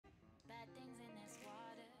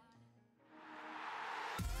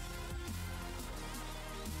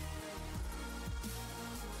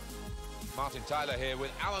Martin Tyler here with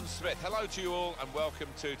Alan Smith. Hello to you all and welcome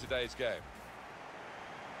to today's game.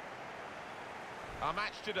 Our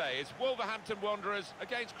match today is Wolverhampton Wanderers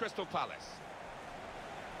against Crystal Palace.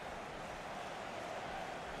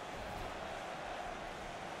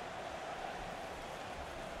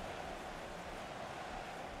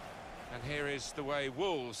 And here is the way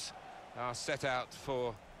Wolves are set out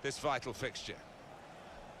for this vital fixture.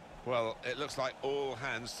 Well, it looks like all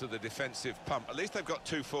hands to the defensive pump. At least they've got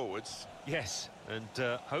two forwards. Yes,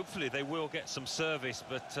 and hopefully they will get some service,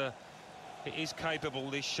 but it is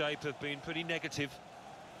capable, this shape, of being pretty negative.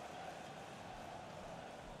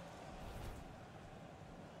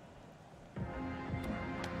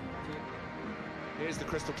 Here's the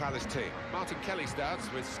Crystal Palace team. Martin Kelly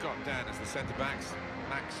starts with Scott Dan as the centre-backs.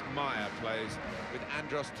 Max Meyer plays with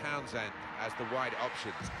Andros Townsend as the wide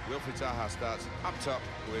options. Wilfried Zaha starts up top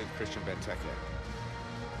with Christian Benteke.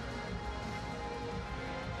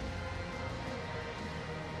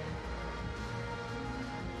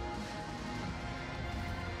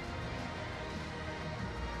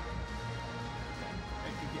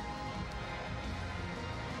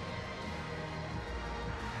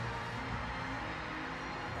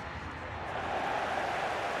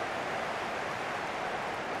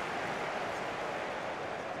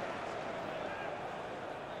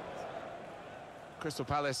 Crystal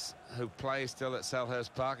Palace, who play still at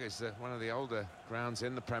Selhurst Park, is one of the older grounds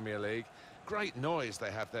in the Premier League. Great noise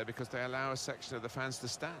they have there because they allow a section of the fans to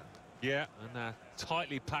stand. Yeah, and they're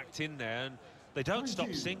tightly packed in there, and they don't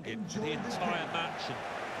stop singing the entire match.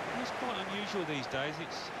 And it's quite unusual these days.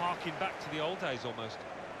 It's harking back to the old days almost.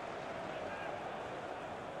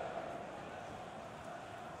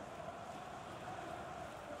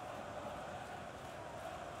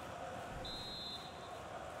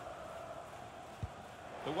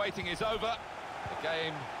 The waiting is over. The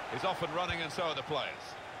game is off and running, and so are the players.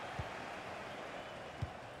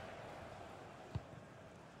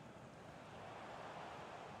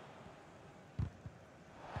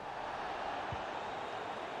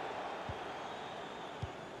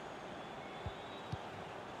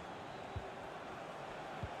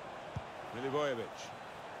 Milivojevic.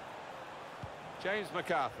 James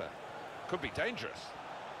MacArthur. Could be dangerous.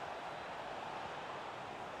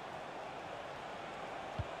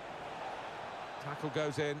 Tackle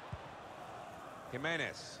goes in.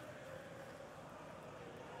 Jimenez.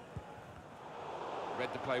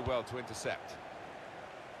 Read the play well to intercept.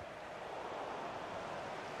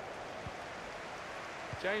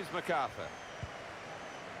 James MacArthur.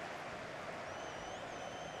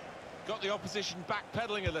 Got the opposition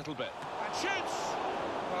backpedaling a little bit. And shoots!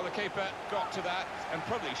 Well, the keeper got to that and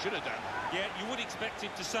probably should have done. Yeah, you would expect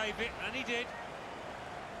him to save it, and he did.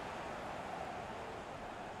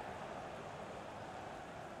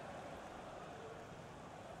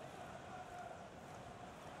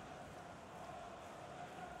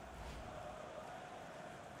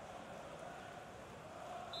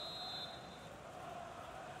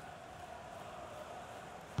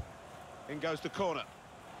 In goes the corner.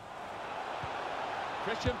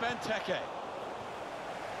 Christian Benteke.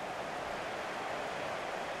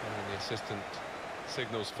 And the assistant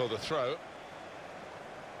signals for the throw.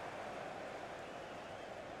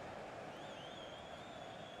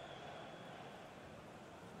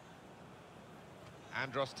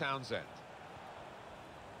 Andros Townsend.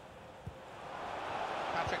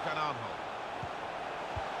 Patrick Van Aanholt.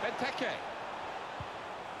 Benteke.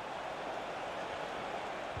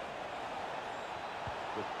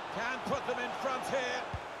 Can put them in front here.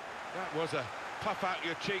 That was a puff out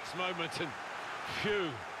your cheeks moment, and phew,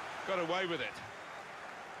 got away with it.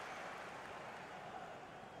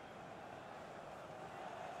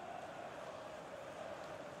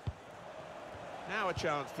 Now a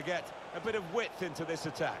chance to get a bit of width into this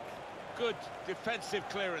attack. Good defensive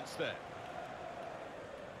clearance there.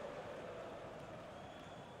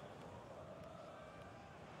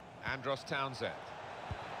 Andros Townsend.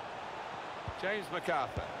 James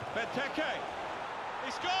MacArthur. Benteke.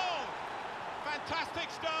 He scored!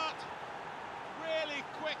 Fantastic start. Really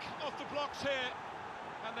quick off the blocks here.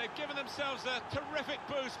 And they've given themselves a terrific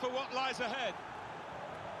boost for what lies ahead.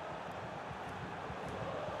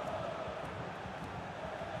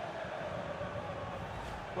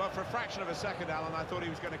 Well, for a fraction of a second, Alan, I thought he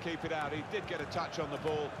was going to keep it out. He did get a touch on the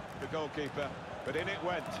ball, the goalkeeper, but in it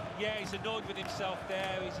went. Yeah, he's annoyed with himself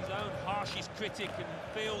there. He's his own harshest critic and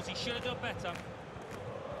feels he should have done better.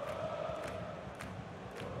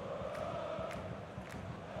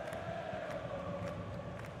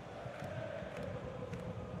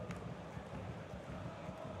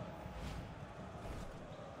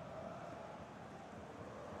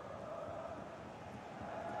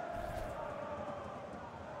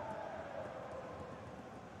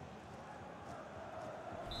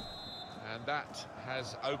 And that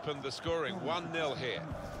has opened the scoring. 1-0 here.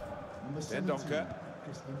 Dendoncker.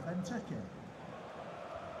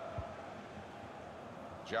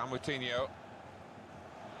 Moutinho.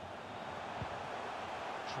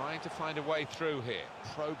 Trying to find a way through here,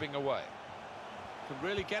 probing away. Can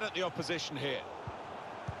really get at the opposition here.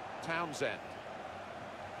 Townsend.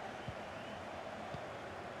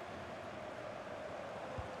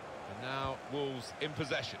 And now Wolves in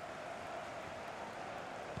possession.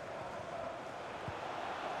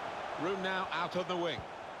 Room now out on the wing.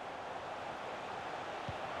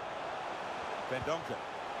 Dendoncker.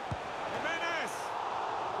 Jimenez!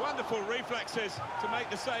 Wonderful reflexes to make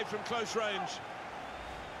the save from close range.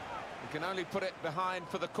 He can only put it behind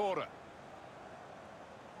for the corner.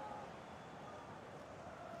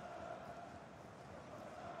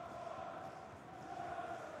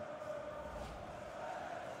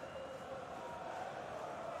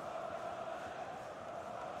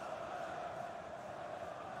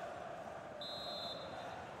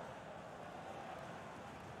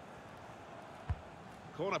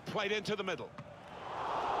 Corner played into the middle.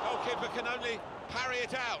 Goalkeeper can only parry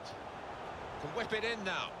it out. Can whip it in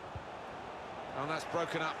now. And that's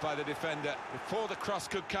broken up by the defender before the cross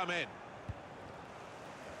could come in.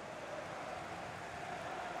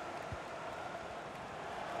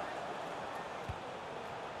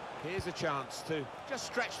 Here's a chance to just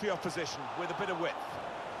stretch the opposition with a bit of width.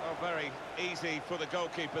 Oh, very easy for the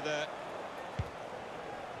goalkeeper there.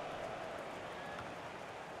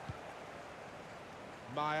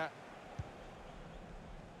 Maya.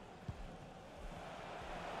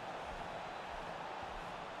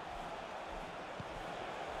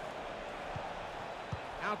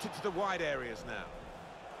 Out into the wide areas now.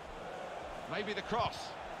 Maybe the cross.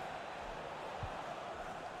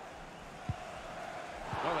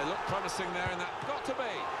 Well, they look promising there, and that got to be.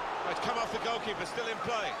 Oh, it's come off the goalkeeper, still in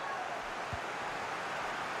play.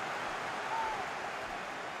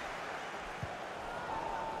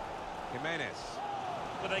 Jimenez.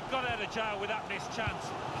 But they got out of jail with that missed chance.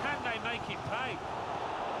 Can they make it pay?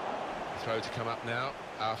 Throw to come up now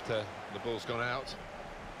after the ball's gone out.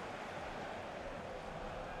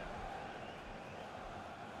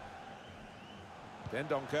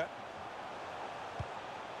 Dendoncker.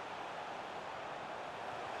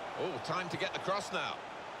 Oh, time to get the cross now.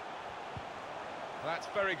 That's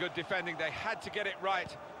very good defending. They had to get it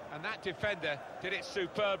right, and that defender did it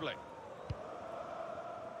superbly.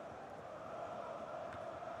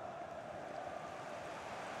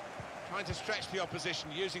 Trying to stretch the opposition,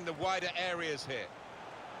 using the wider areas here.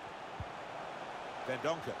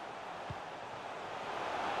 Dendoncker.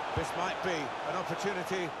 This might be an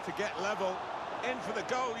opportunity to get level. In for the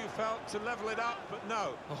goal, you felt, to level it up, but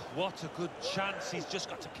no. Oh, what a good chance. He's just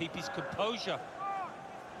got to keep his composure.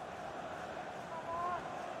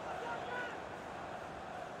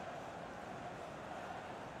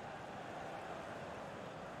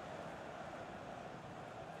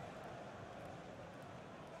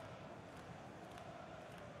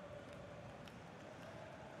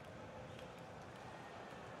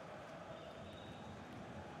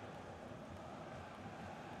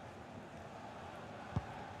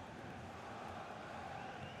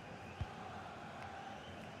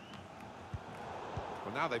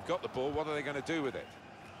 Well, now they've got the ball, what are they going to do with it?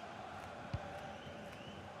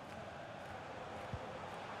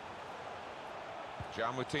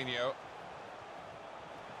 Moutinho.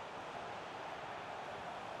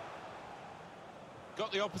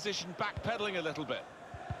 Got the opposition backpedaling a little bit.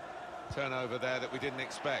 Turnover there that we didn't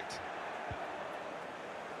expect.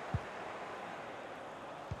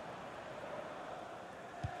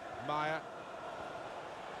 Maya.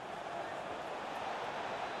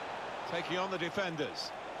 Taking on the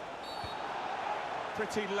defenders.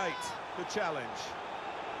 Pretty late, the challenge.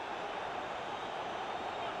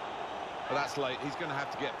 Well, that's late. He's going to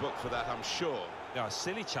have to get booked for that, I'm sure. Yeah, a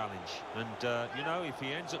silly challenge. And, you know, if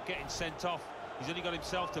he ends up getting sent off, he's only got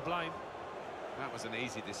himself to blame. That was an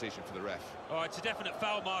easy decision for the ref. All right, it's a definite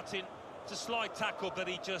foul, Martin. It's a slide tackle, but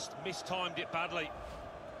he just mistimed it badly.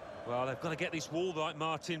 Well, they've got to get this wall right,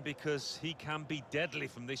 Martin, because he can be deadly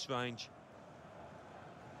from this range.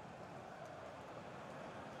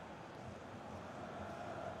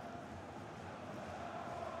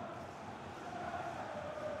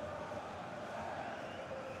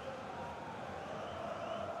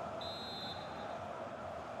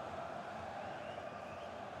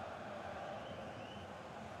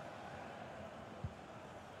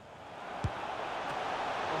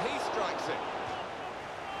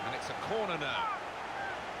 And it's a corner now.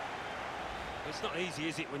 It's not easy,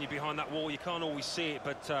 is it, when you're behind that wall? You can't always see it,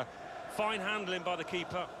 but fine handling by the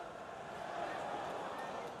keeper.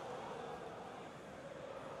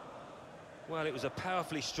 Well, it was a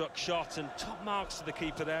powerfully struck shot, and top marks to the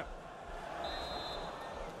keeper there.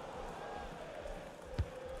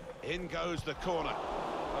 In goes the corner.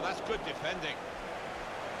 Well, that's good defending.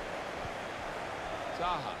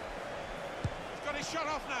 Zaha. He's got his shot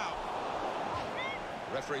off now.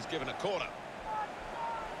 Referee's given a corner.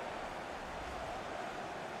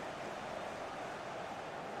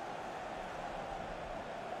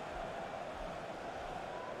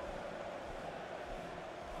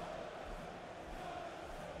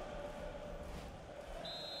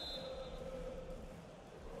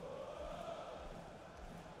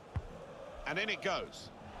 And in it goes.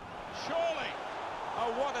 Surely!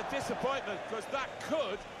 Oh, what a disappointment, because that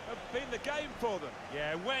could have been the game for them.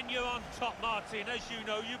 Yeah, when you're on top, Martin, as you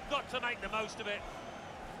know, you've got to make the most of it.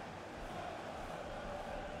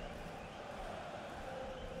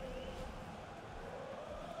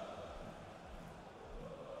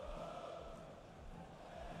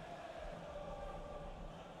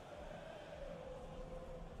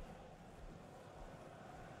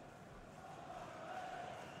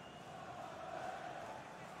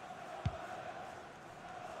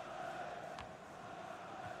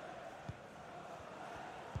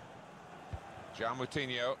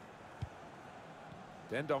 Moutinho.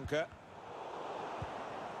 Dendoncker.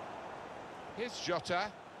 Here's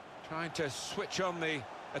Jota, trying to switch on the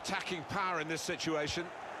attacking power in this situation.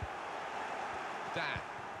 Dan.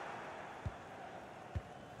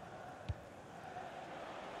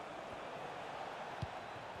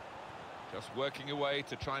 Just working away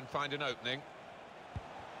to try and find an opening.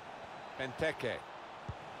 Benteke.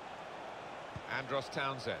 Andros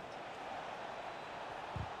Townsend.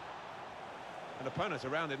 An opponent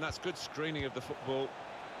around him, that's good screening of the football.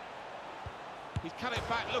 He's cut it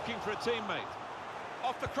back looking for a teammate.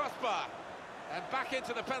 Off the crossbar and back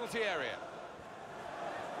into the penalty area.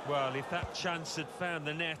 Well, if that chance had found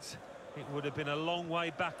the net, it would have been a long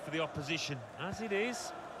way back for the opposition. As it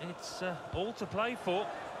is, it's all to play for.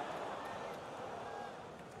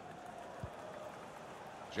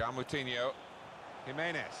 Moutinho.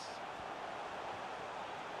 Jimenez.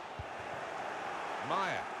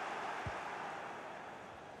 Maya.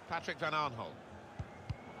 Patrick Van Aanholt.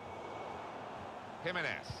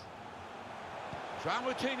 Jimenez.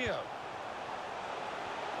 Moutinho.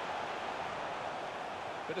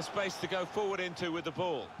 Bit of space to go forward into with the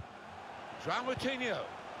ball. Moutinho.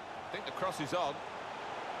 I think the cross is on.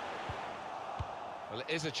 Well, it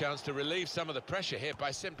is a chance to relieve some of the pressure here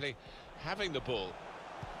by simply having the ball.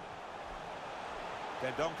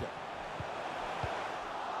 Dendoncker.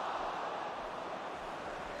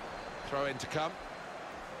 Throw in to come.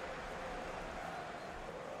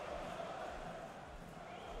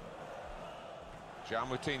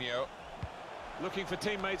 Moutinho looking for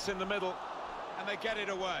teammates in the middle, and they get it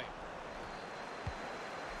away.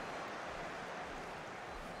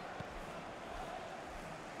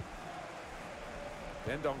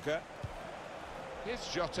 Dendoncker. Here's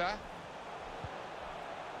Jota.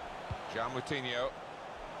 Moutinho.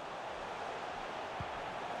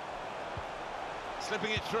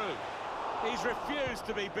 Slipping it through. He's refused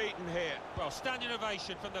to be beaten here. Well, standing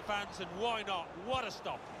ovation from the fans, and why not? What a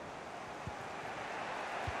stop.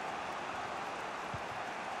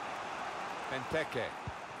 Benteke.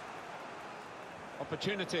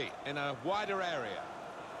 Opportunity in a wider area.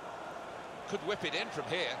 Could whip it in from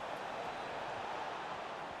here.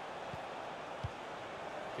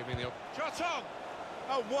 Giving the... Shot on!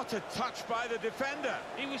 Oh, what a touch by the defender.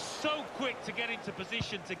 He was so quick to get into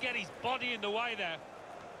position, to get his body in the way there.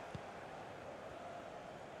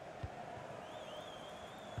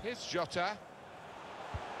 Here's Jota.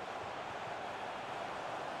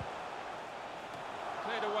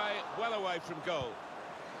 Cleared away, well away from goal.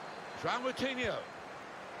 Moutinho.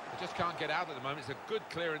 They just can't get out at the moment. It's a good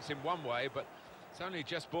clearance in one way, but it's only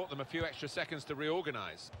just bought them a few extra seconds to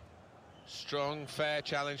reorganise. Strong, fair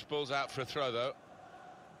challenge, balls out for a throw, though.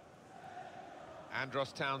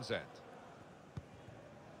 Andros Townsend.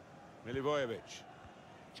 Milivojevic.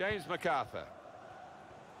 James MacArthur.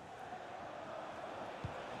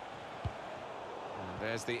 And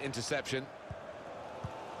there's the interception.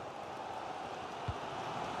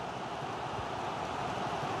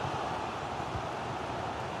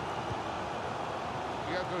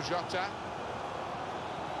 Diogo Jota.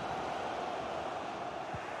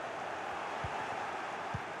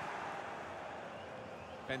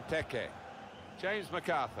 Benteke. James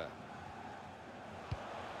MacArthur.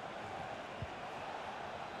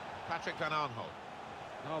 Patrick Van Aanholt.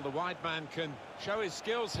 Well, the wide man can show his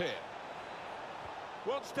skills here.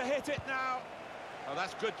 Wants to hit it now. Oh,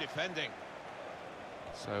 that's good defending.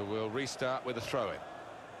 So we'll restart with a throw-in.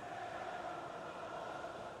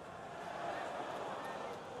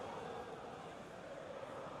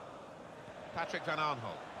 Patrick Van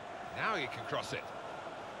Aanholt. Now he can cross it.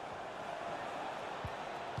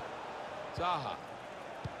 Zaha.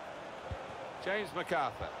 James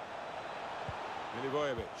MacArthur.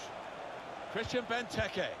 Milivojevic. Christian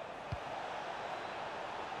Benteke.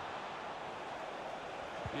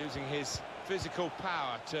 Using his physical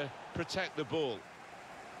power to protect the ball.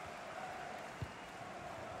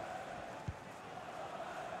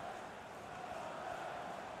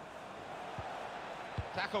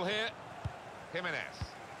 Tackle here. Jimenez.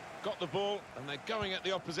 Got the ball and they're going at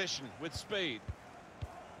the opposition with speed.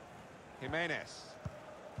 Jimenez.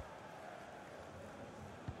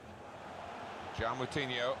 João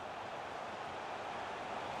Moutinho.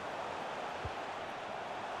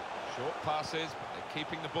 Short passes, but they're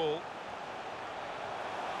keeping the ball.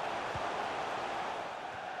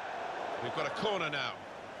 We've got a corner now.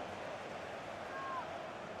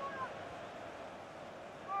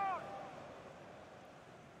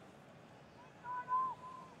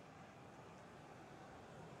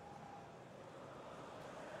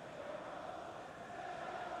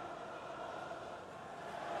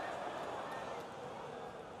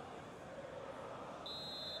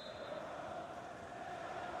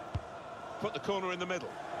 Put the corner in the middle.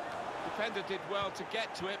 Defender did well to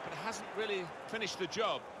get to it, but hasn't really finished the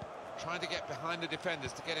job. Trying to get behind the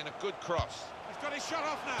defenders to get in a good cross. He's got his shot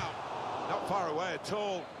off now. Not far away at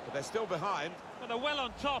all, but they're still behind. But they're well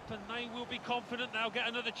on top, and they will be confident they'll get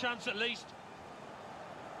another chance at least.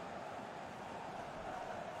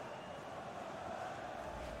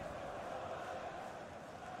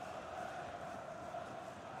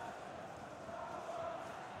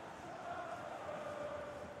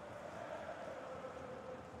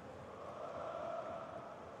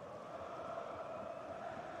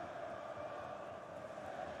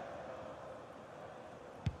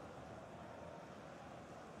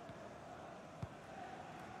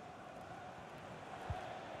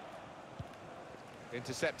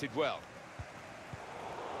 Intercepted well.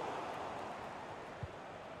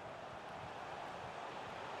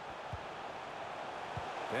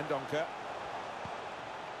 Dendoncker.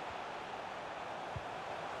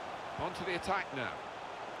 On to the attack now.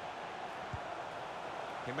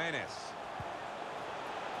 Jimenez.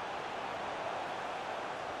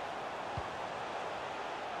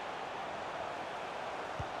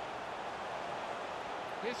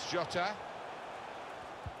 Here's Jota.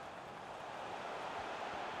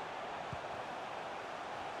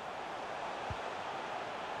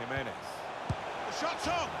 Jimenez. The shot's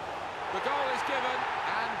on. The goal is given,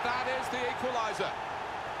 and that is the equaliser.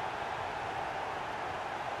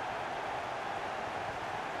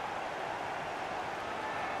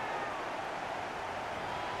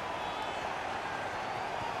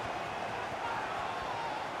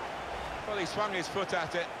 Well, he swung his foot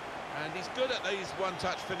at it, and he's good at these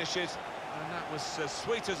one-touch finishes, and that was as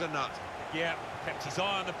sweet as a nut. Yeah, kept his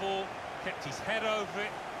eye on the ball, kept his head over it,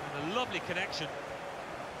 and a lovely connection.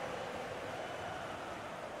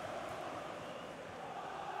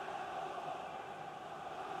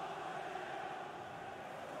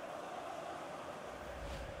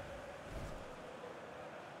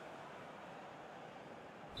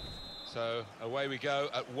 So away we go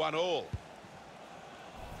at 1-1.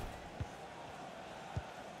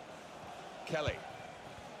 Kelly.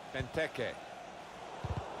 Benteke.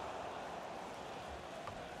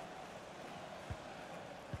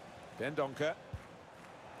 Dendoncker.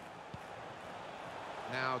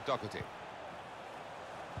 Now Doherty.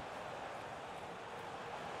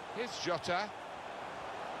 Here's Jota.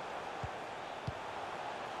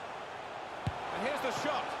 And here's the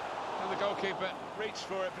shot. And the goalkeeper reached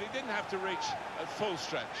for it, but he didn't have to reach at full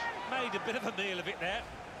stretch. Made a bit of a meal of it there.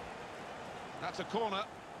 That's a corner.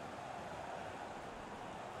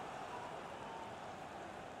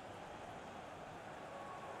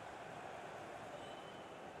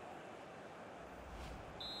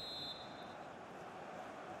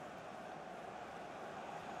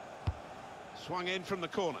 Swung in from the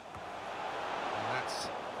corner. And that's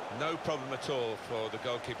no problem at all for the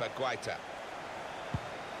goalkeeper, Guaita.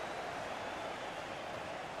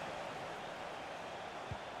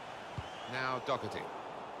 Now Doherty.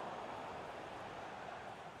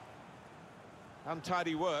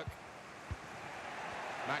 Untidy work.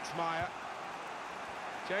 Max Meyer.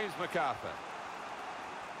 James MacArthur.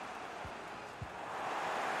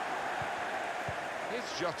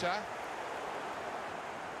 Here's Jota.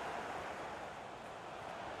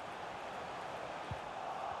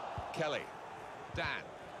 Kelly. Dan.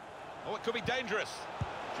 Oh, it could be dangerous.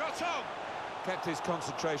 Shot on! Kept his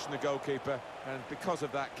concentration, the goalkeeper, and because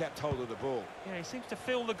of that, kept hold of the ball. Yeah, he seems to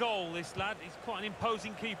feel the goal, this lad. He's quite an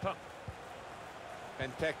imposing keeper.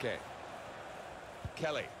 Benteke.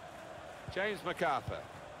 Kelly. James MacArthur.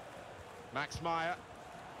 Max Meyer.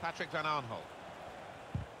 Patrick van Arnholt.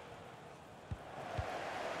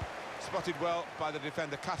 Spotted well by the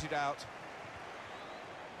defender, cut it out.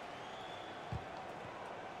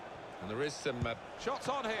 And there is some shots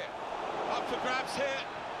on here. Up for grabs here.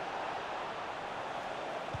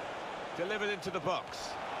 Delivered into the box.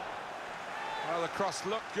 Well, the cross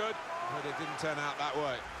looked good, but it didn't turn out that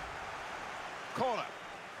way. Corner.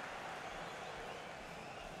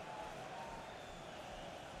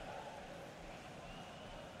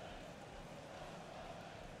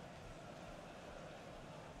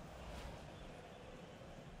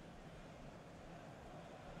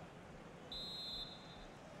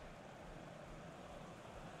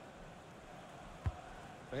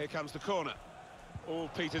 Here comes the corner. All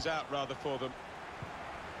peters out rather for them.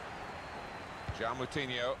 João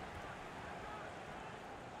Moutinho.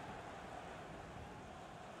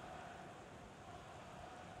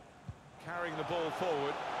 Carrying the ball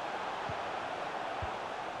forward.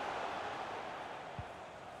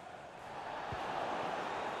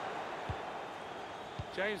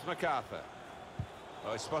 James MacArthur.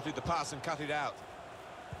 Oh, he spotted the pass and cut it out.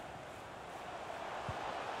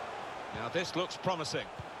 Now this looks promising.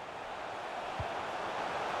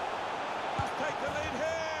 Must take the lead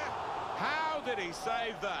here. How did he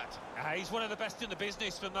save that? He's one of the best in the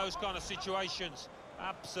business from those kind of situations.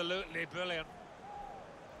 Absolutely brilliant.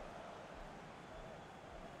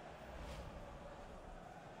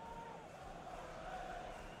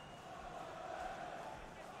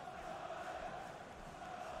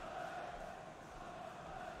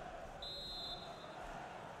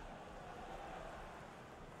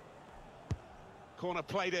 Corner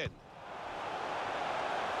played in.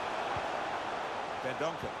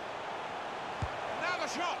 Dendoncker. Now the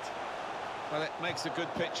shot! Well, it makes a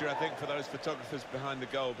good picture, I think, for those photographers behind the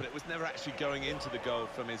goal, but it was never actually going into the goal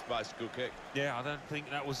from his bicycle kick. Yeah, I don't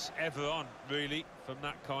think that was ever on, really, from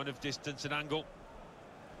that kind of distance and angle.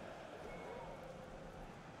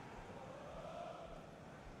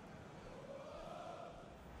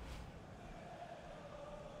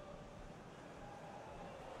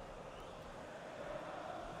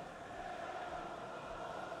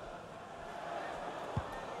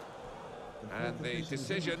 And the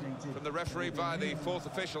decision from the referee by the fourth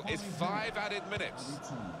official is 5 added minutes.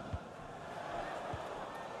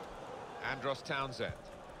 Andros Townsend.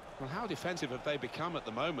 Well, how defensive have they become at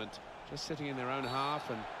the moment? Just sitting in their own half,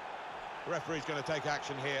 and the referee's going to take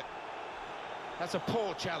action here. That's a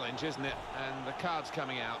poor challenge, isn't it? And the card's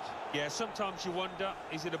coming out. Yeah, sometimes you wonder,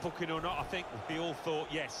 is it a booking or not? I think we all thought,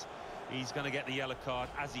 yes, he's going to get the yellow card,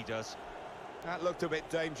 as he does. That looked a bit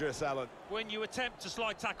dangerous, Alan. When you attempt a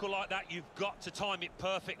slide tackle like that, you've got to time it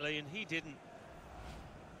perfectly, and he didn't.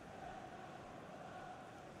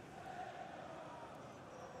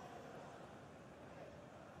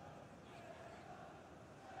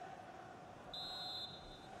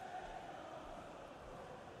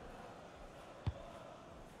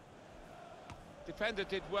 Defender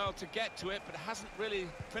did well to get to it, but hasn't really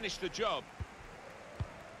finished the job.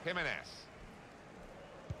 Jimenez.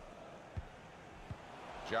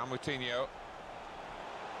 João Moutinho.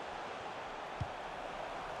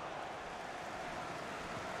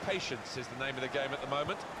 Patience is the name of the game at the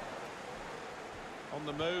moment. On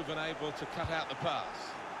the move and able to cut out the pass.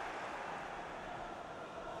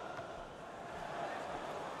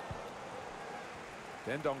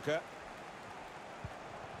 Dendoncker.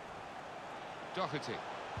 Doherty.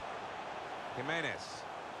 Jimenez.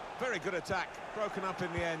 Very good attack, broken up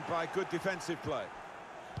in the end by good defensive play.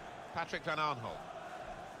 Patrick van Arnholt.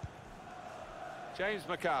 James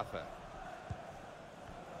MacArthur.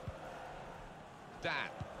 Dan.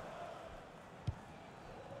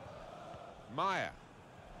 Meyer.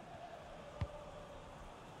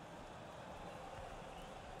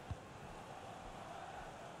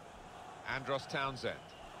 Andros Townsend.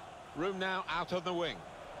 Room now out on the wing.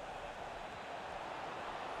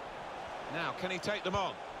 Now, can he take them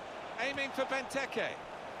on? Aiming for Benteke.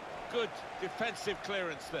 Good defensive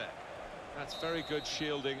clearance there. That's very good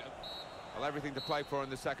shielding. Well, everything to play for in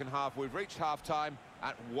the second half. We've reached half-time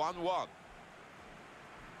at 1-1.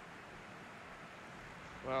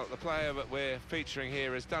 Well, the player that we're featuring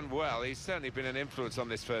here has done well. He's certainly been an influence on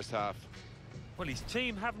this first half. Well, his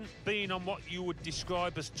team haven't been on what you would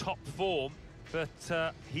describe as top form,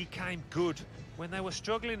 but he came good when they were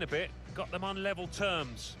struggling a bit, got them on level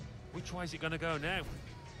terms. Which way is it going to go now?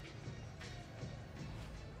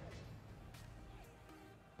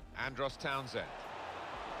 Andros Townsend.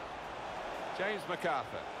 James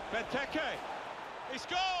MacArthur. Benteke. He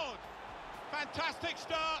scored! Fantastic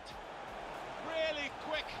start. Really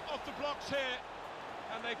quick off the blocks here.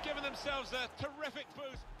 And they've given themselves a terrific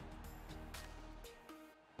boost.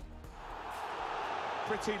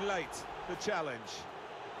 Pretty late, the challenge.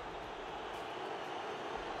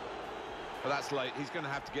 Well, that's late. He's going to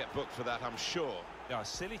have to get booked for that, I'm sure. Yeah, a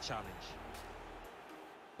silly challenge.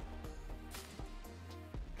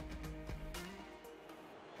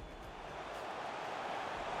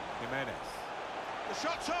 Jimenez. The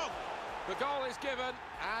shot's on! The goal is given,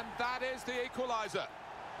 and that is the equaliser.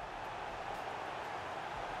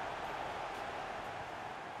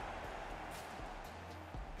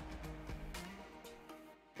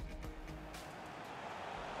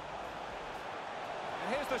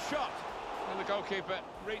 And here's the shot. And the goalkeeper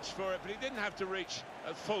reached for it, but he didn't have to reach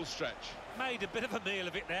at full stretch. Made a bit of a meal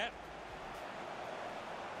of it there.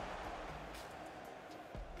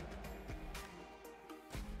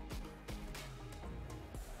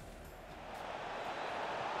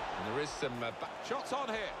 And there is some shots on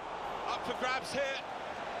here. Up for grabs here.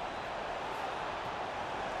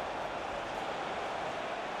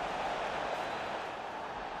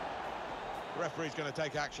 The referee's going to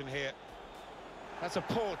take action here. That's a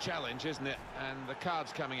poor challenge, isn't it? And the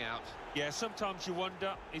card's coming out. Yeah, sometimes you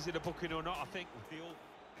wonder, is it a booking or not? I think we all...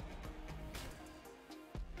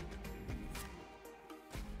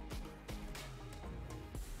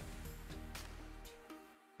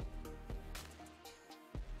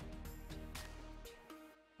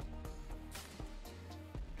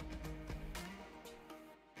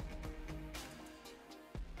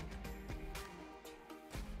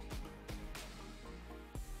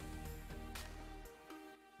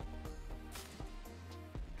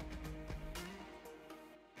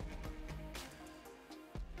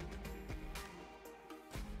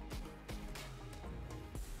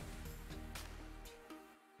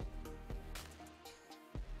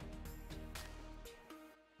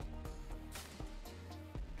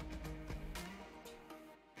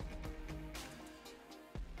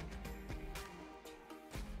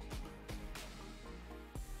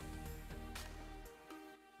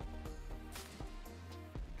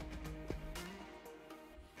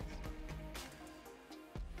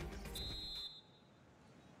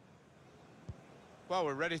 Well,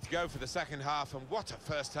 we're ready to go for the second half, and what a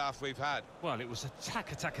first half we've had. Well, it was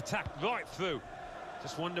attack, attack, attack, right through.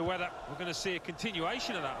 Just wonder whether we're going to see a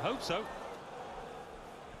continuation of that. Hope so.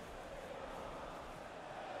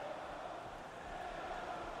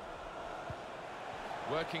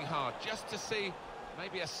 Working hard just to see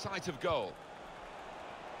maybe a sight of goal.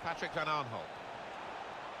 Patrick Van Aanholt.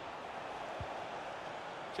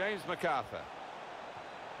 James MacArthur.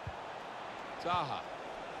 Zaha.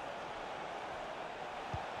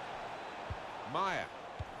 Maya,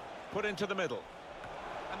 put into the middle,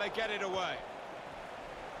 and they get it away.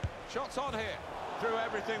 Shots on here, threw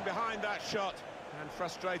everything behind that shot, and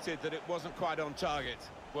frustrated that it wasn't quite on target.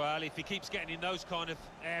 Well, if he keeps getting in those kind of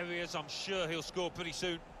areas, I'm sure he'll score pretty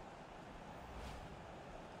soon.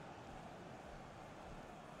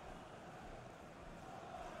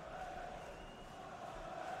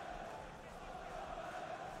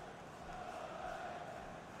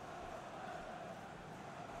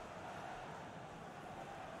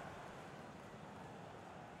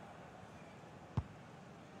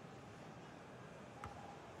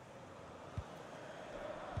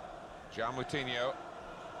 Jean Moutinho.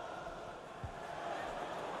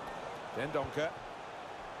 Dendoncker.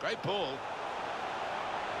 Great ball.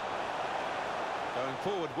 Going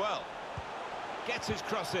forward well. Gets his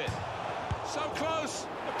cross in. So close.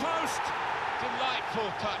 The post.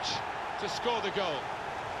 Delightful touch to score the goal.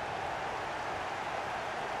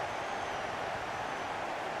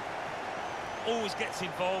 Always gets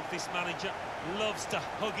involved, this manager. Loves to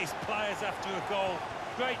hug his players after a goal.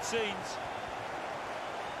 Great scenes.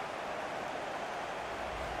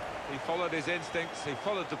 He followed his instincts, he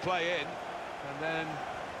followed the play in, and then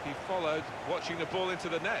he followed watching the ball into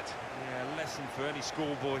the net. Yeah, a lesson for any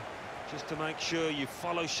schoolboy, just to make sure you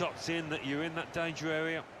follow shots in, that you're in that danger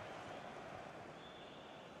area.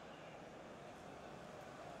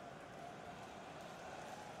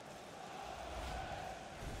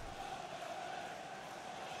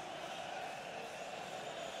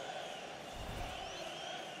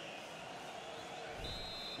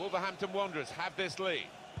 Wolverhampton Wanderers have this lead.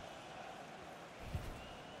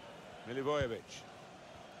 Milivojevic.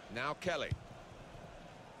 Now Kelly.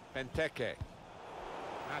 Benteke.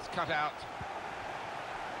 That's cut out.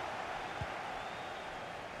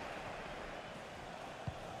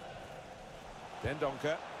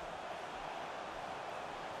 Dendoncker.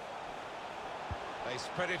 They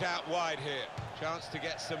spread it out wide here. Chance to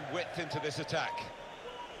get some width into this attack.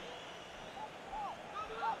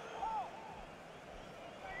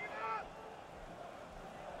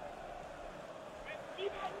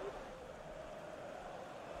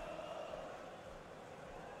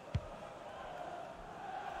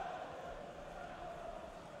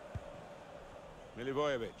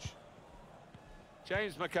 Milivojevic.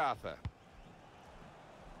 James MacArthur.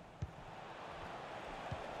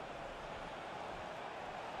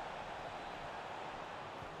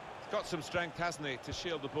 He's got some strength, hasn't he, to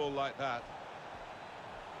shield the ball like that.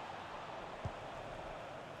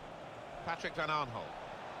 Patrick van Aanholt.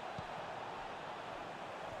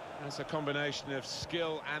 That's a combination of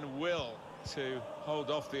skill and will to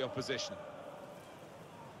hold off the opposition.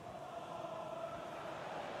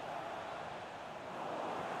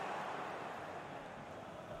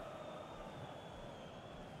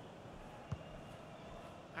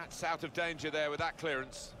 That's out of danger there with that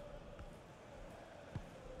clearance.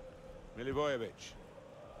 Milivojevic.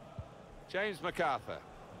 James MacArthur.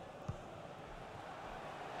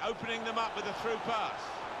 Opening them up with a through pass.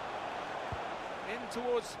 In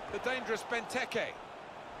towards the dangerous Benteke.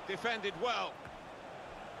 Defended well.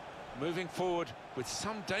 Moving forward with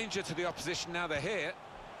some danger to the opposition now they're here.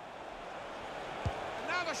 And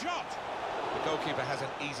now the shot! The goalkeeper has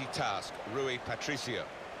an easy task, Rui Patricio.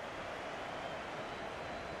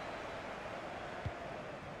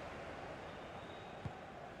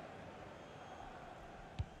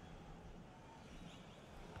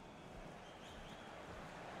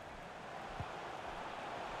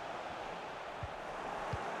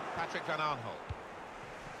 Patrick van Aanholt.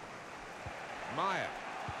 Maya.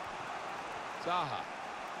 Zaha.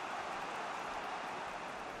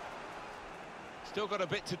 Still got a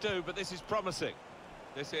bit to do, but this is promising.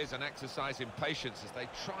 This is an exercise in patience as they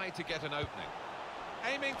try to get an opening.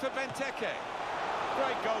 Aiming for Benteke.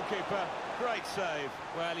 Great goalkeeper, great save.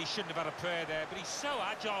 Well, he shouldn't have had a prayer there, but he's so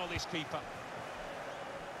agile, this keeper.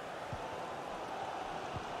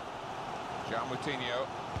 João Moutinho.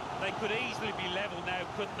 They could easily be level now,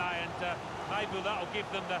 couldn't they? And maybe that'll give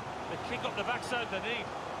them the kick up the backside they need.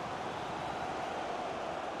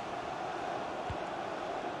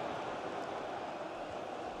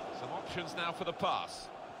 Some options now for the pass.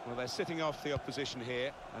 Well, they're sitting off the opposition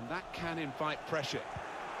here, and that can invite pressure.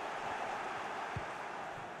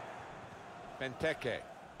 Benteke.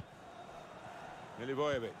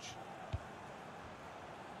 Milivojevic.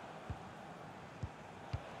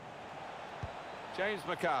 James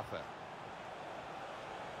MacArthur.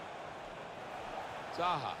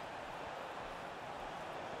 Zaha.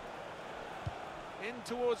 In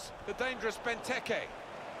towards the dangerous Benteke.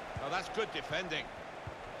 Oh, that's good defending.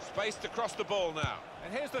 Space to cross the ball now.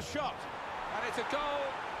 And here's the shot. And it's a goal,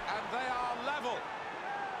 and they are level.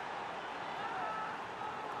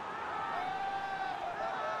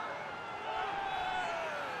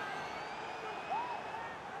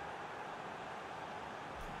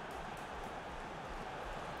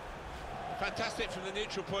 Fantastic from the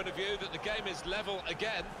neutral point of view that the game is level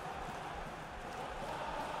again.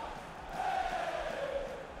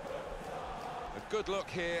 A good look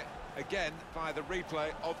here again by the replay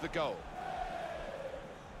of the goal.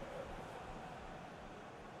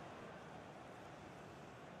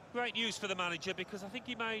 Great news for the manager, because I think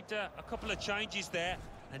he made a couple of changes there,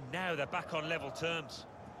 and now they're back on level terms.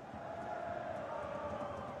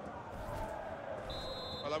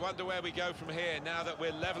 Well, I wonder where we go from here now that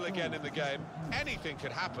we're level again in the game. Anything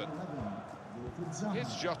could happen.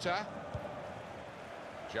 Here's Jota.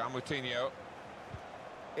 João Moutinho.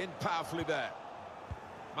 In powerfully there.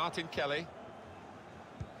 Martin Kelly.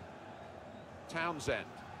 Townsend.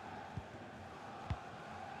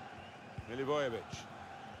 Milivojevic.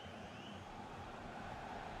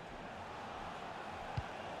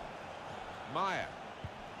 Maya.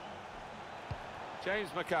 James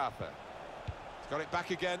MacArthur. Got it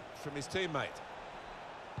back again from his teammate.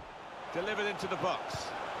 Delivered into the box.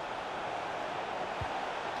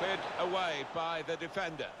 Cleared away by the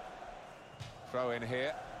defender. Throw in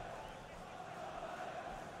here.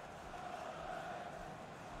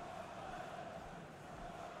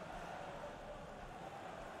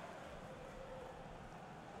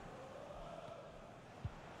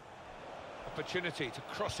 Opportunity to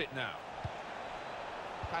cross it now.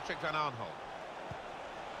 Patrick van Aanholt.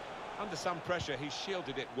 Under some pressure, he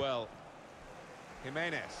shielded it well.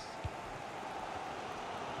 Jimenez.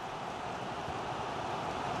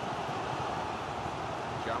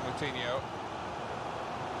 João Moutinho.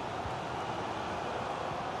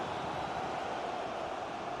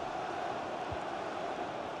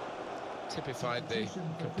 Typified the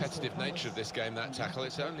competitive nature of this game, that tackle.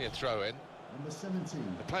 It's only a throw-in.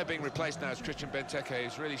 The player being replaced now is Christian Benteke,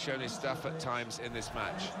 who's really shown his stuff at times in this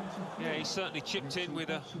match. Yeah, he's certainly chipped in with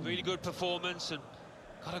a really good performance and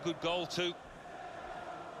got a good goal too.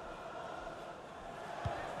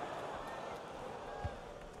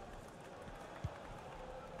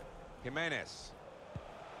 Jimenez.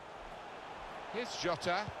 Here's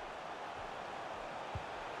Jota.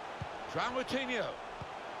 João Moutinho.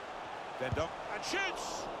 Then Doc and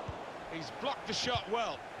shoots. He's blocked the shot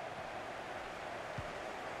well.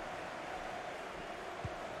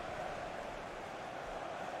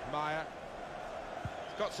 Maya.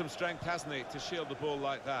 He's got some strength, hasn't he, to shield the ball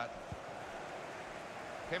like that.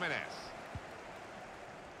 Jimenez.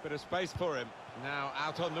 Bit of space for him. Now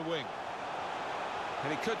out on the wing.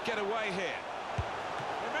 And he could get away here.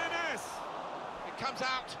 Jimenez! It comes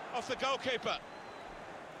out off the goalkeeper.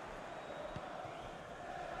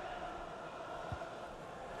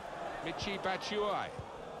 Michy Batshuayi.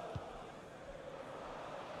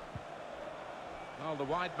 Well, the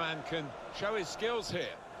wide man can show his skills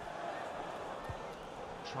here.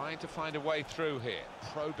 Trying to find a way through here,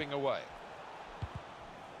 probing away.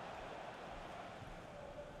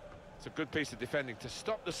 It's a good piece of defending to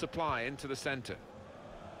stop the supply into the centre.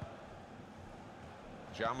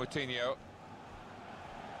 João Moutinho.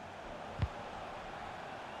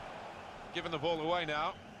 Giving the ball away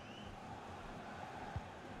now.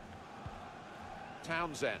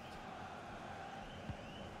 Townsend.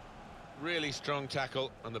 Really strong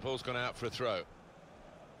tackle, and the ball's gone out for a throw.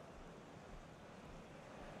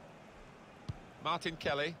 Martin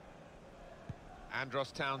Kelly.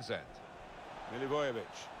 Andros Townsend. Milivojevic.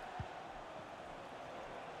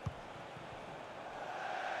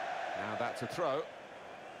 Now that's a throw.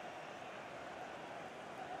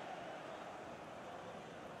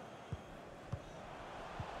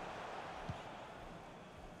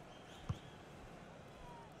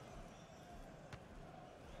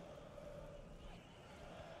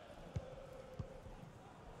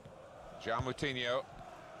 João Moutinho.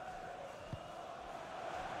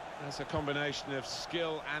 That's a combination of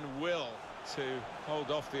skill and will to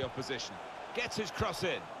hold off the opposition. Gets his cross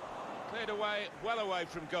in. Cleared away, well away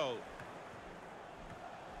from goal.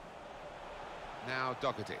 Now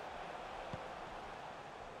Doherty.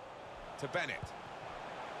 To Bennett.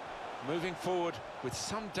 Moving forward with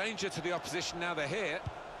some danger to the opposition now they're here.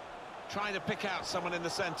 Trying to pick out someone in the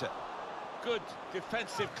centre. Good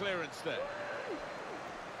defensive clearance there.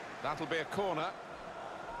 That'll be a corner.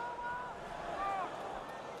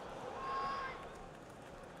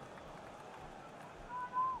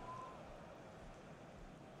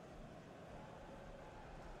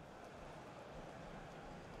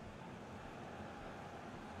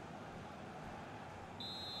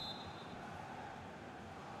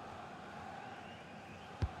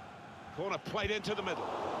 Corner played into the middle.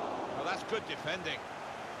 Well, that's good defending.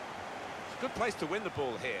 It's a good place to win the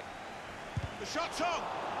ball here. The shot's on!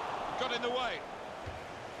 Got in the way.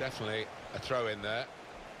 Definitely a throw in there.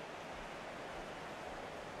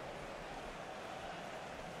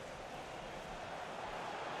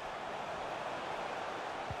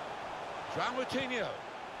 João Moutinho.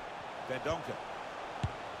 Dendoncker.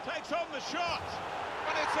 Takes on the shot!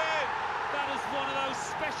 And it's in! That is one of those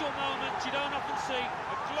special moments you don't often see.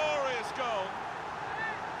 A glorious goal.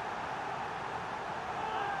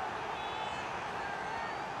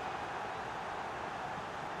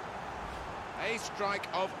 A strike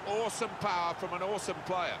of awesome power from an awesome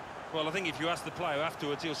player. Well, I think if you ask the player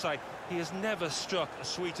afterwards, he'll say he has never struck a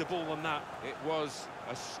sweeter ball than that. It was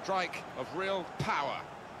a strike of real power,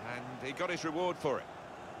 and he got his reward for it.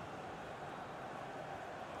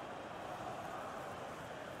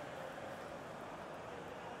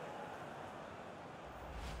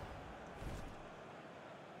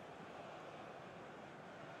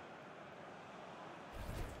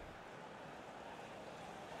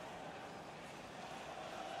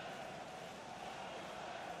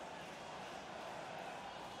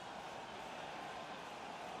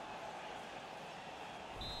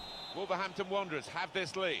 Wolverhampton Wanderers have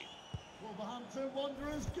this lead. Wolverhampton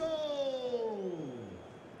Wanderers goal!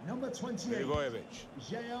 Number 28, Milivojevic.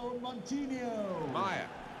 João Moutinho. Maya.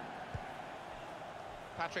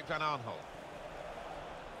 Patrick Van Aanholt.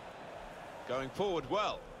 Going forward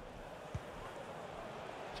well.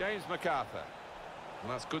 James MacArthur. And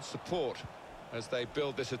that's good support as they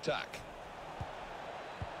build this attack.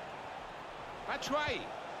 Batshuayi.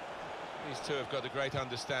 These two have got a great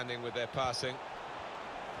understanding with their passing.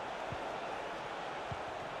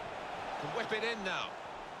 Can whip it in now.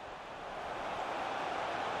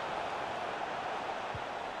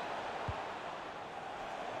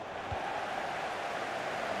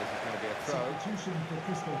 And this is going to be a throw. Substitution for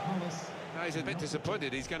Crystal Palace. Now he's a bit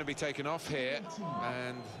disappointed. He's going to be taken off here,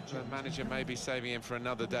 and the manager may be saving him for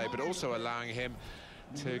another day, but also allowing him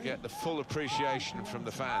to get the full appreciation from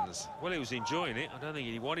the fans. Well, he was enjoying it. I don't think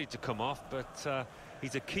he wanted to come off, but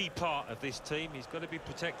he's a key part of this team. He's got to be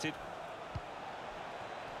protected.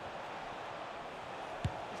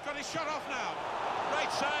 He's got his shot off now.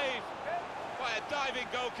 Great save. by a diving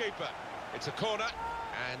goalkeeper. It's a corner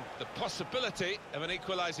and the possibility of an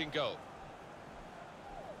equalising goal.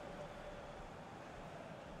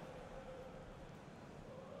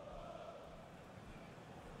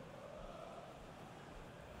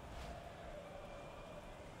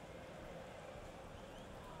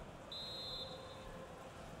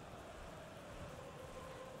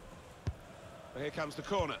 Here comes the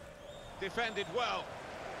corner. Defended well.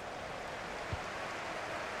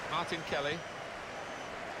 Martin Kelly.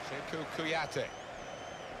 Sekou Kouyaté.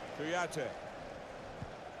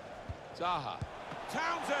 Zaha.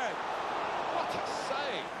 Townsend! What a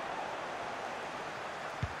save!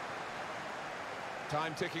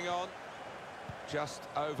 Time ticking on. Just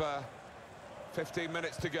over 15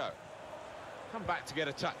 minutes to go. Come back to get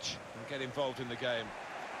a touch and get involved in the game.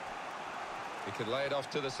 He could lay it off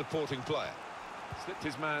to the supporting player. Slipped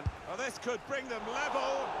his man. Oh, this could bring them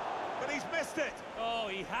level, but he's missed it. Oh,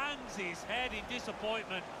 he hangs his head in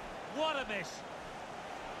disappointment. What a miss.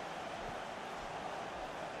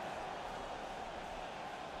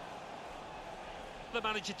 The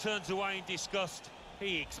manager turns away in disgust.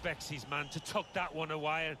 He expects his man to tuck that one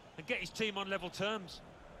away and get his team on level terms.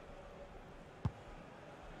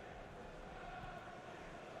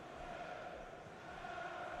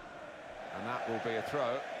 And that will be a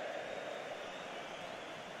throw.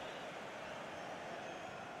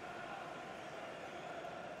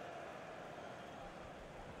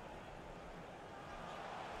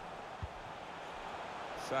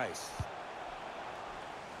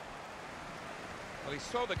 Well, he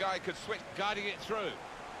saw the guy could switch, guiding it through.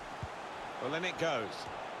 Well, then it goes.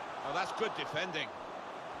 Oh, that's good defending.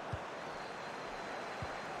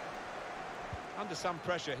 Under some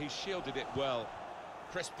pressure, he shielded it well.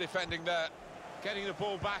 Crisp defending there. Getting the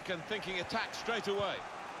ball back and thinking attack straight away.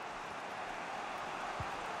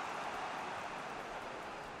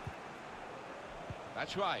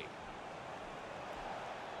 That's right.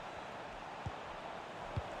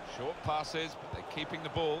 Short passes, but they're keeping the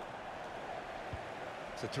ball.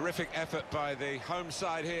 It's a terrific effort by the home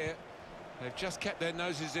side here. They've just kept their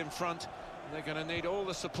noses in front, and they're going to need all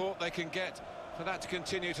the support they can get for that to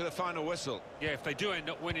continue to the final whistle. Yeah, if they do end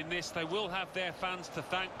up winning this, they will have their fans to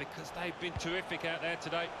thank because they've been terrific out there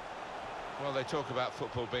today. Well, they talk about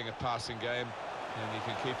football being a passing game, and you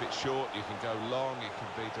can keep it short, you can go long, you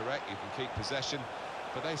can be direct, you can keep possession,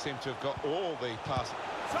 but they seem to have got all the passing.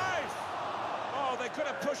 Save! Oh, they could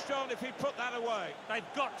have pushed on if he put that away. They've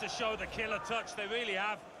got to show the killer touch, they really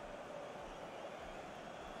have.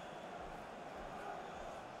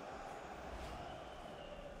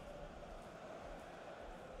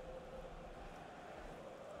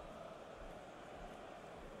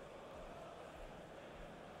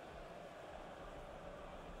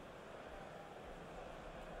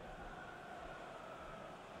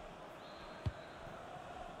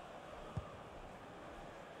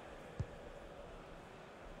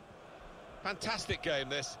 Fantastic game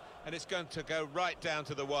this, and it's going to go right down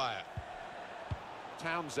to the wire.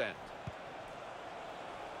 Townsend.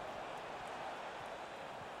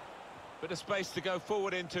 Bit of space to go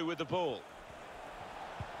forward into with the ball.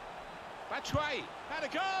 Batshuayi had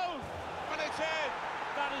a goal, and it's in.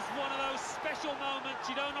 That is one of those special moments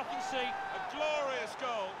you don't often see. A glorious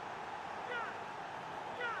goal.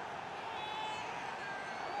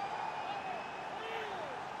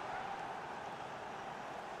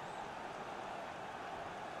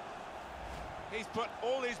 He's put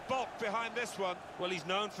all his bulk behind this one. Well, he's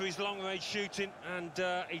known for his long-range shooting, and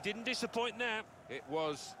he didn't disappoint now. It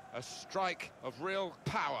was a strike of real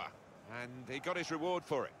power, and he got his reward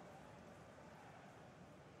for it.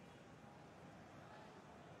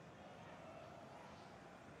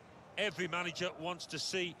 Every manager wants to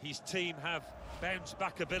see his team have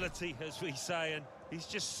bounce-back ability, as we say, and he's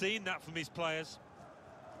just seen that from his players.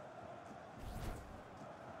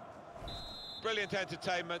 Brilliant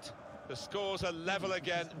entertainment. The scores are level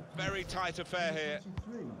again. Very tight affair here.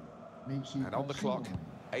 And on the clock,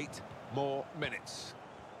 8 more minutes.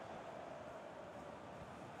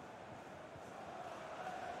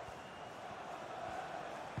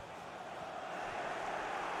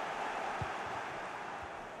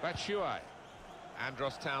 Batshuayi.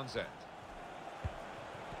 Andros Townsend.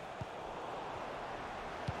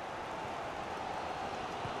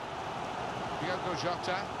 Diogo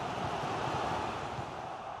Jota.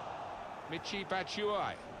 Michy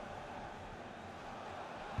Batshuayi.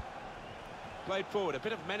 Played forward, a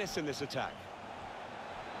bit of menace in this attack.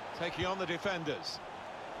 Taking on the defenders.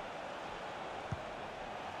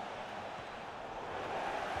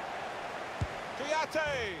 Kouyaté!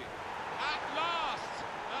 At last!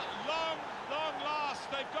 At long last,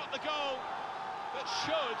 they've got the goal that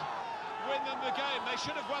should win them the game. They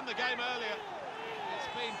should have won the game earlier. It's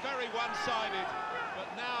been very one-sided, but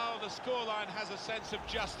now the scoreline has a sense of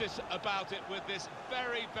justice about it with this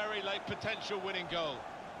very, very late potential winning goal.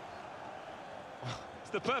 It's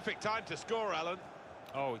the perfect time to score, Alan.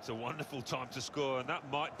 Oh, it's a wonderful time to score, and that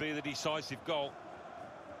might be the decisive goal.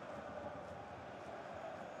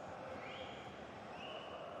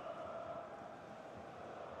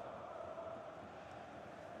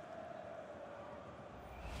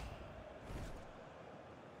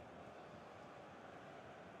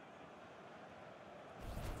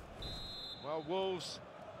 Well, Wolves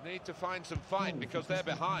need to find some fight because they're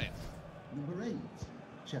behind. Number 8,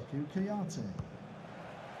 Cheku Kuyate.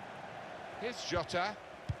 Here's Jota.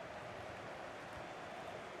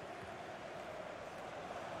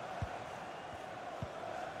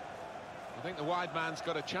 I think the wide man's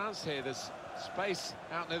got a chance here. There's space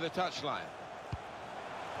out near the touchline.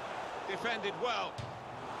 Defended well.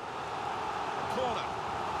 Corner.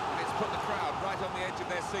 And it's put the crowd right on the edge of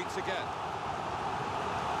their seats again.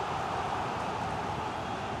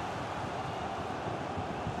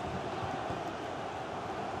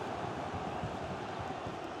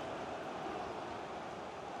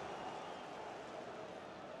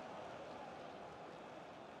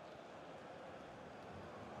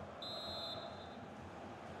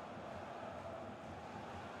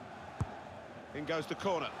 In goes the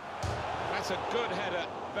corner. That's a good header,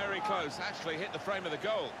 very close. Actually hit the frame of the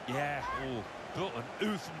goal. Yeah, oh, brought an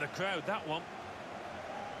ooh from the crowd, that one.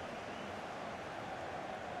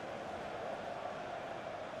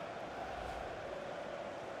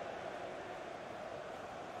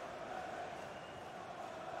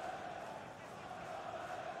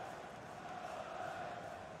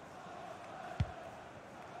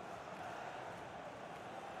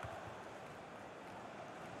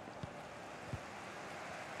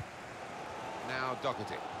 Now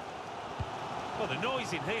Doherty. Well, the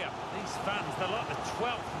noise in here, these fans, they're like the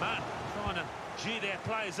 12th man trying to gee their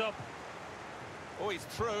players up. Oh, he's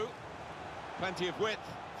through. Plenty of width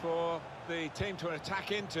for the team to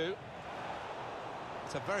attack into.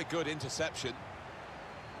 It's a very good interception.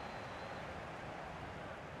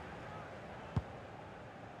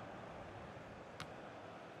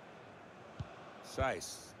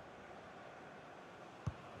 Sace.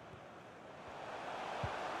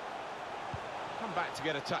 Come back to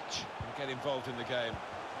get a touch and get involved in the game.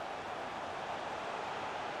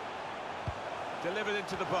 Delivered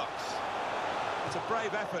into the box. It's a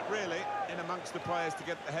brave effort, really, in amongst the players to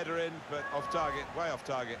get the header in, but off target, way off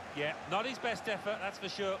target. Yeah, not his best effort, that's for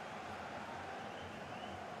sure.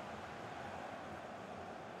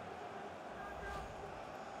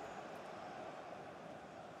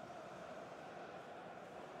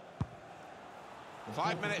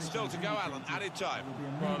 Five minutes still to go, Alan, added time.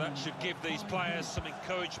 Well, that should give these players some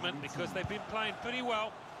encouragement because they've been playing pretty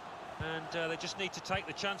well and they just need to take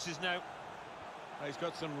the chances now. He's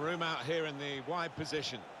got some room out here in the wide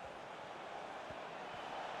position.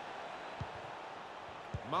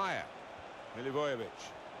 Maya, Milivojevic.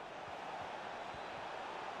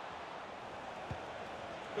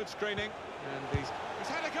 Good screening, and he's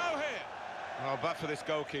had a go here. Well, but for this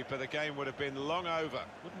goalkeeper, the game would have been long over.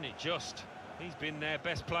 Wouldn't it just? He's been their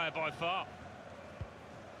best player by far.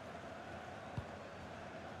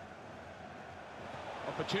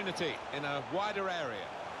 Opportunity in a wider area.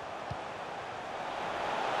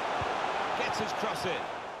 Gets his cross in.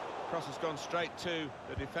 Cross has gone straight to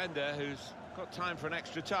the defender, who's got time for an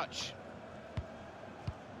extra touch.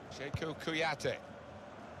 Cheku Kuyate.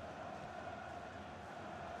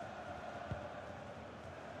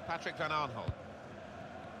 Patrick Van Arnholt.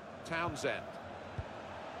 Townsend.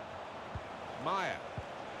 Maya.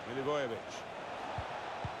 Milivojevic.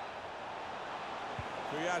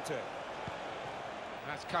 Kuyate.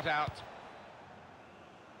 That's cut out.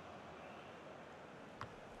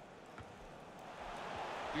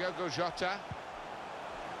 Diogo Jota.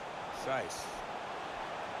 Sace.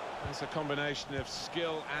 That's a combination of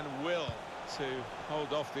skill and will to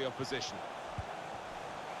hold off the opposition.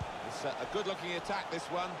 It's a good-looking attack, this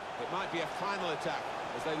one. It might be a final attack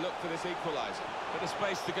as they look for this equaliser. Bit of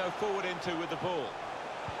space to go forward into with the ball.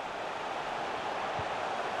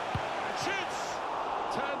 And shoots!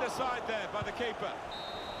 Turned aside there by the keeper.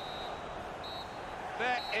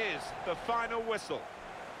 There is the final whistle.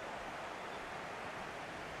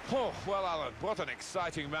 Oh, well, Alan, what an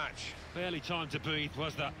exciting match. Barely time to breathe,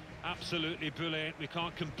 was that? Absolutely brilliant. We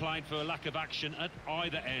can't complain for a lack of action at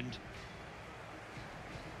either end.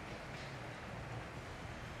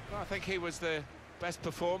 Well, I think he was the best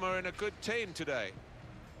performer in a good team today.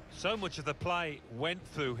 So much of the play went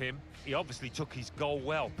through him. He obviously took his goal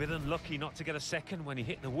well. Bit unlucky not to get a second when he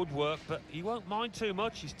hit the woodwork, but he won't mind too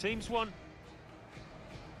much. His team's won.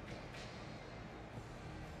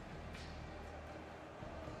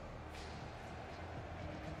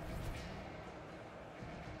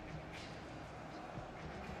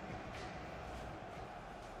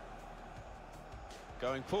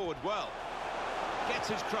 Going forward well. Gets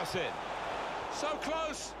his cross in. So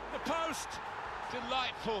close, the post.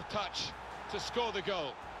 Delightful touch to score the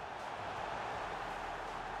goal.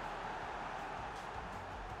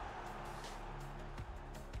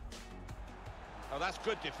 Oh, that's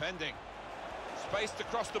good defending. Space to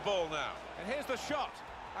cross the ball now. And here's the shot.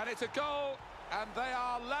 And it's a goal, and they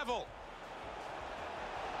are level.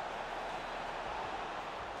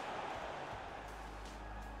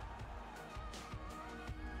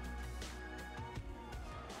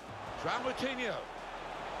 Moutinho.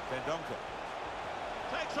 Dendoncker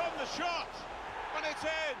takes on the shot, and it's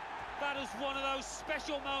in. That is one of those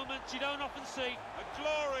special moments you don't often see. A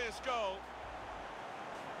glorious goal.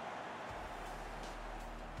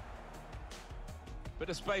 Bit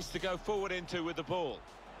of space to go forward into with the ball.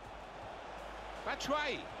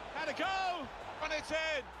 Batshuayi had a go, and it's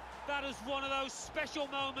in. That is one of those special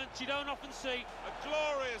moments you don't often see. A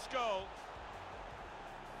glorious goal.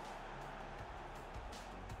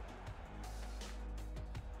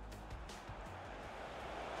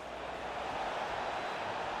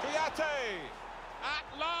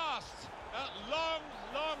 At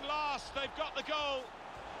long last, they've got the goal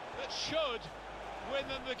that should win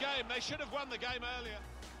them the game. They should have won the game earlier.